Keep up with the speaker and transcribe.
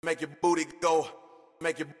make your booty go,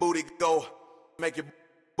 make your booty go, make your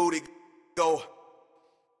booty go.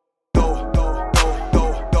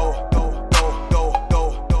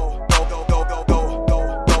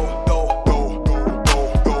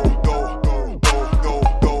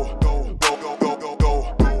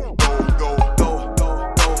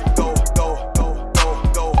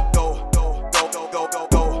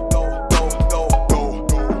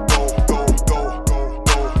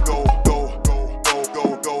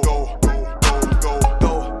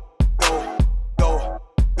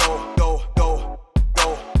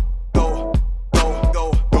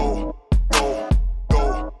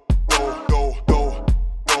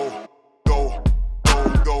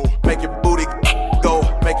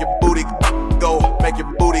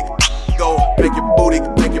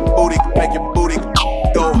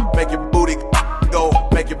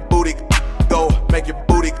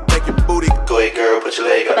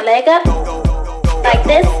 Leg up, like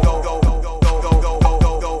this,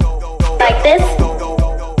 like this,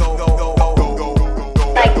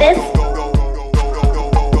 like this,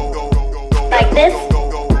 like this.